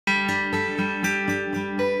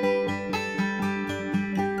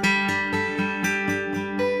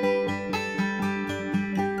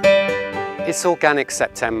It's Organic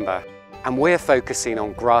September, and we're focusing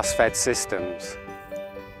on grass-fed systems.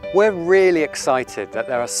 We're really excited that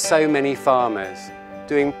there are so many farmers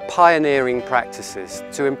doing pioneering practices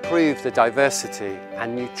to improve the diversity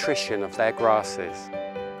and nutrition of their grasses.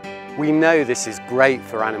 We know this is great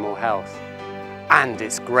for animal health, and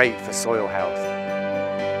it's great for soil health.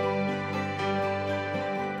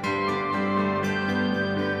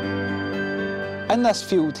 In this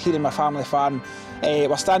field here in my family farm,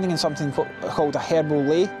 we're standing in something called a herbal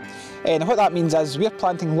ley. And what that means is we're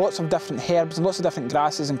planting lots of different herbs and lots of different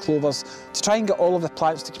grasses and clovers to try and get all of the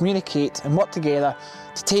plants to communicate and work together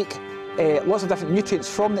to take lots of different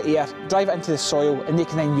nutrients from the air, drive it into the soil, and they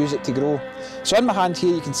can then use it to grow. So in my hand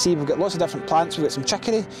here you can see we've got lots of different plants. We've got some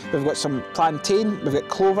chicory, we've got some plantain, we've got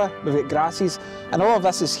clover, we've got grasses, and all of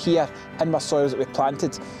this is here in my soils that we've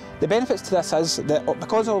planted. The benefits to this is that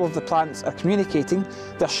because all of the plants are communicating,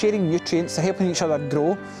 they're sharing nutrients, they're helping each other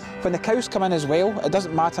grow. When the cows come in as well, it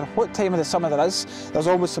doesn't matter what time of the summer there is, there's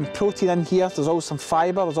always some protein in here, there's always some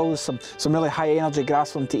fibre, there's always some really high energy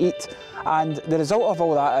grass for them to eat. And the result of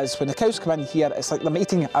all that is when the cows come in here, it's like they're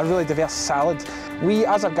eating a really diverse salad. We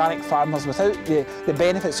as organic farmers, without the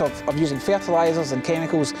benefits of using fertilisers and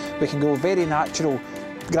chemicals, we can grow very natural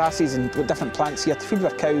grasses and different plants here to feed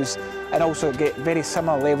our cows, and also get very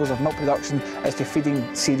similar levels of milk production as to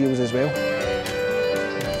feeding cereals as well.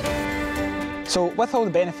 So with all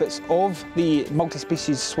the benefits of the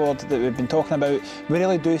multi-species sward that we've been talking about, we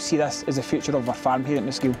really do see this as the future of our farm here at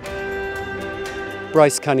Mossgiel.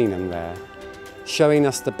 Bryce Cunningham there, showing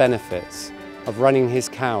us the benefits of running his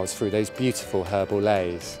cows through those beautiful herbal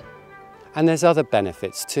leys. And there's other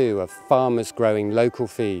benefits too of farmers growing local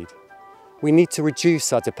feed. We need to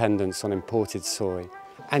reduce our dependence on imported soy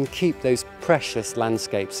and keep those precious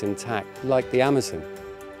landscapes intact, like the Amazon.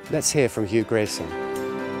 Let's hear from Hugh Grierson.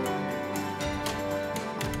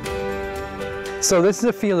 So this is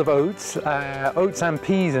a field of oats, oats and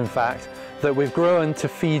peas in fact, that we've grown to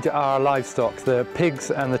feed our livestock, the pigs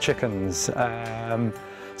and the chickens.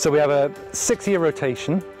 So we have a 6-year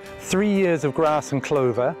rotation, 3 years of grass and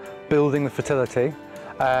clover, building the fertility,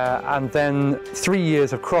 and then 3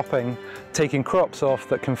 years of cropping, taking crops off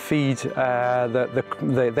that can feed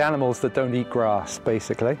the animals that don't eat grass,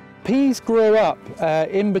 basically. Peas grow up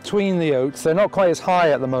in between the oats. They're not quite as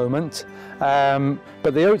high at the moment,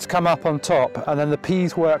 but the oats come up on top and then the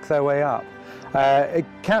peas work their way up. It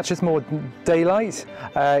catches more daylight,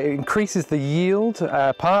 it increases the yield,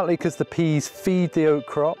 partly because the peas feed the oat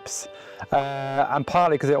crops, and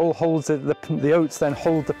partly because it all holds the oats then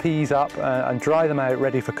hold the peas up and dry them out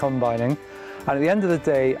ready for combining. And at the end of the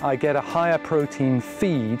day, I get a higher protein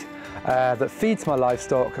feed that feeds my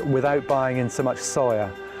livestock without buying in so much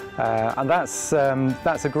soya. And that's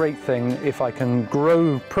a great thing if I can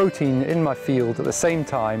grow protein in my field at the same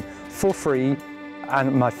time for free,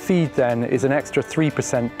 and my feed then is an extra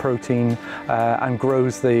 3% protein and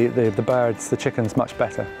grows the birds, the chickens, much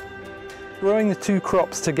better. Growing the two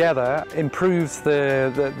crops together improves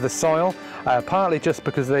the soil, partly just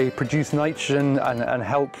because they produce nitrogen and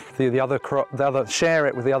help the other share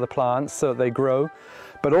it with the other plants so that they grow.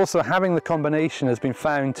 But also having the combination has been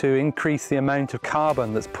found to increase the amount of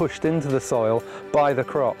carbon that's pushed into the soil by the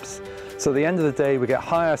crops. So at the end of the day we get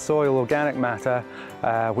higher soil organic matter,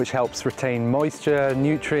 which helps retain moisture,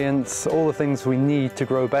 nutrients, all the things we need to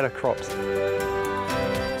grow better crops.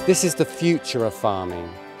 This is the future of farming.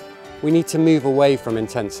 We need to move away from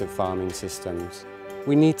intensive farming systems.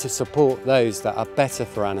 We need to support those that are better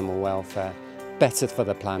for animal welfare, better for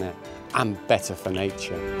the planet, and better for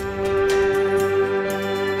nature.